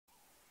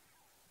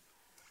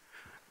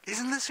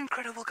Isn't this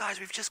incredible, guys?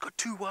 We've just got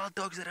two wild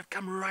dogs that have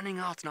come running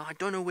out. Now, I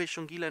don't know where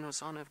Shongile and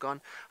Hosana have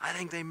gone. I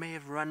think they may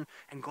have run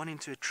and gone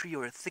into a tree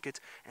or a thicket,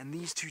 and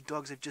these two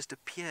dogs have just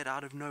appeared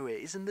out of nowhere.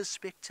 Isn't this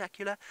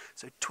spectacular?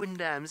 So, Twin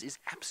Dams is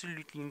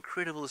absolutely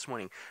incredible this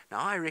morning. Now,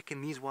 I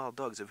reckon these wild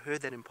dogs have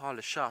heard that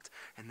impala shout,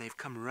 and they've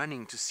come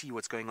running to see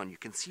what's going on. You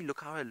can see,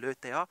 look how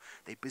alert they are.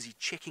 They're busy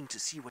checking to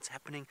see what's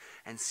happening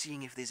and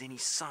seeing if there's any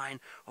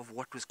sign of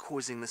what was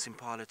causing this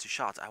impala to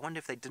shout. I wonder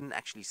if they didn't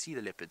actually see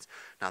the leopards.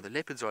 Now, the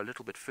leopards are a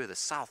little bit further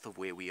south of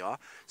where we are,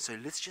 so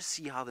let's just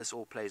see how this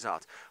all plays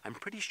out. I'm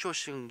pretty sure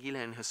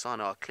Shongile and Hosana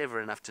are clever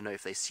enough to know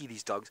if they see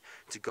these dogs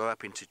to go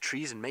up into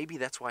trees, and maybe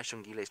that's why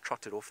Shongile's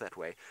trotted off that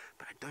way,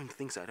 but I don't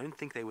think so. I don't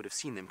think they would have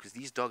seen them, because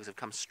these dogs have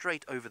come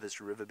straight over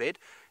this riverbed,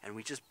 and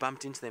we just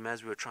bumped into them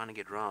as we were trying to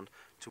get round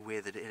to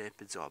where the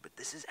leopards are. But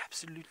this is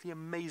absolutely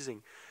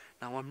amazing.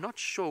 Now, I'm not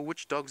sure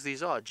which dogs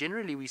these are.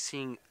 Generally, we're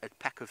seeing a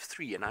pack of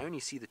 3, and I only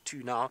see the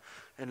 2 now,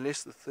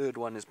 unless the third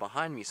one is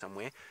behind me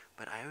somewhere,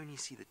 but I only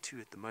see the 2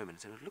 at the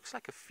moment. And it looks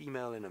like a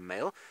female and a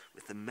male,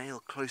 with the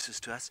male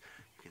closest to us.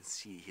 You can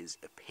see his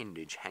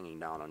appendage hanging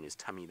down on his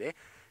tummy there.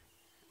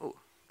 Oh,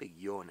 big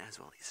yawn as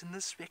well. Isn't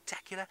this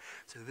spectacular?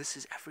 So this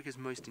is Africa's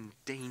most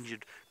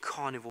endangered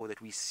carnivore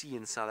that we see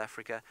in South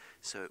Africa.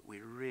 So we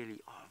really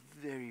are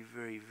very,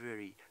 very,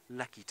 very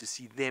lucky to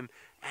see them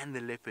and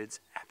the leopards.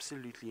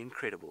 Absolutely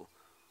incredible.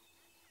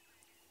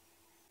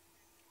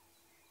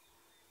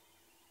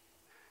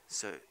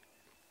 So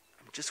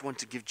I just want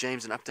to give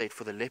James an update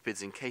for the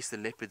leopards in case the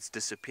leopards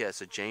disappear,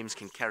 so James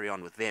can carry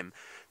on with them.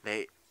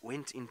 They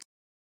went into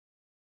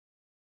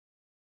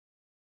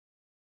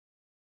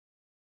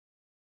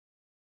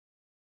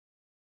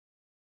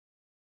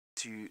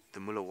the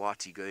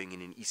Mulawati going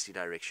in an easterly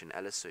direction,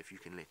 Alice, so if you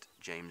can let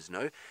James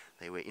know.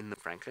 They were in the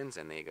Franklins,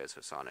 and there goes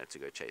Hosana to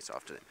go chase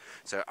after them.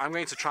 So I'm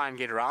going to try and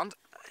get around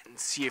and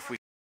see if we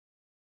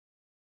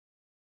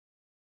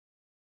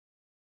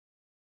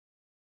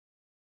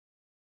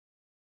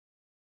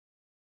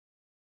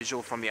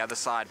visual from the other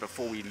side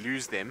before we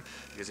lose them,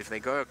 because if they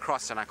go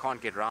across and I can't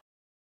get around,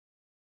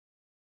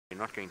 we're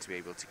not going to be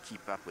able to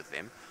keep up with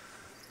them.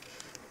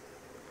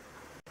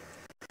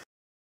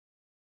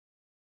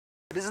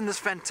 But isn't this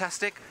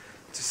fantastic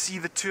to see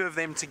the 2 of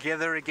them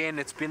together again?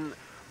 It's been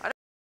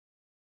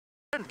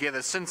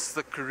together since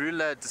the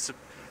Karula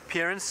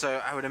disappearance,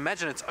 so I would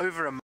imagine it's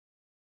over a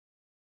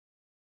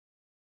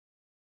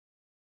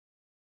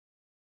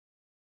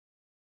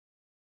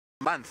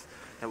month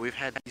that we've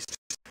had these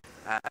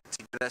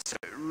together, so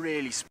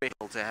really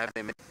special to have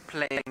them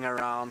playing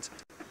around.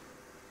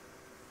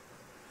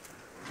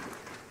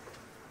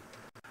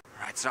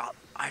 Right, so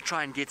I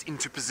try and get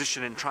into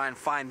position and try and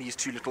find these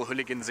 2 little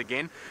hooligans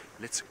again.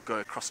 Let's go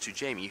across to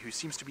Jamie, who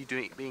seems to be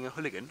being a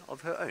hooligan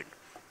of her own.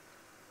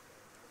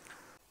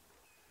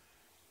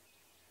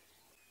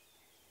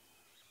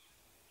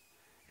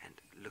 And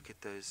look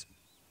at those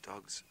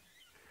dogs.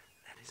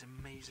 That is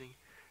amazing.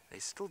 They're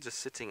still just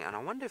sitting, and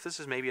I wonder if this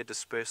is maybe a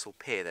dispersal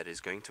pair that is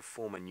going to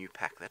form a new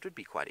pack. That would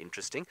be quite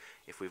interesting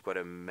if we've got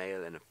a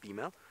male and a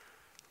female.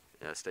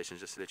 Stations,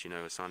 just to let you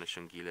know, Hosana,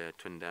 Shongile,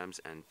 Twin Dams,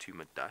 and 2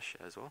 Madash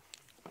as well.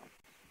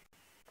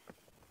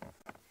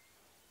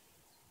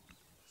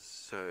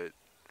 So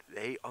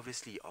they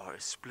obviously are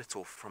a split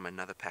off from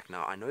another pack.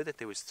 Now, I know that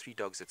there was 3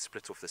 dogs that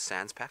split off the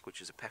Sands pack,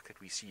 which is a pack that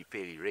we see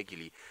fairly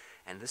regularly.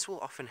 And this will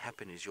often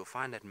happen, is you'll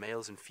find that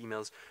males and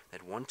females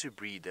that want to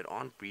breed, that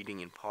aren't breeding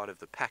in part of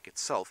the pack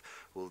itself,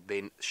 will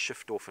then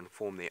shift off and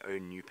form their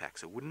own new pack.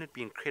 So wouldn't it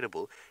be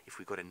incredible if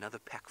we got another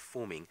pack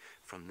forming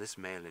from this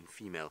male and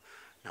female?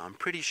 Now, I'm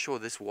pretty sure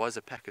this was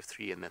a pack of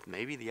 3 and that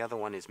maybe the other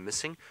one is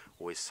missing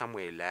or is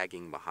somewhere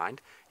lagging behind.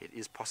 It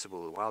is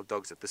possible. Wild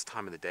dogs at this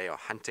time of the day are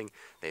hunting,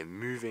 they're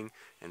moving,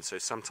 and so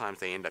sometimes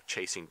they end up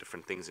chasing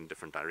different things in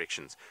different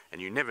directions.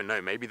 And you never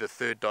know, maybe the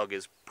 3rd dog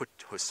has put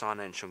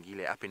Hosana and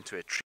Shongile up into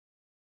a tree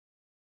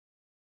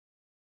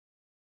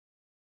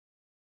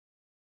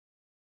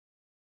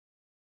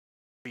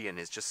and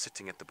is just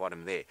sitting at the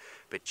bottom there.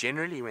 But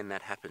generally when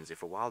that happens,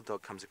 if a wild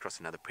dog comes across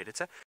another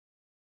predator,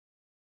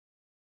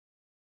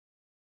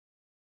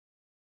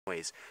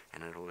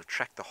 and it will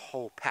attract the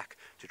whole pack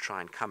to try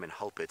and come and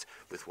help it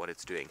with what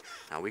it's doing.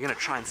 Now we're going to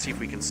try and see if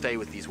we can stay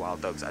with these wild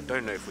dogs. I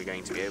don't know if we're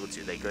going to be able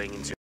to. They're going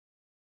into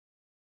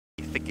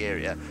a thick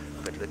area,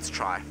 but let's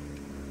try.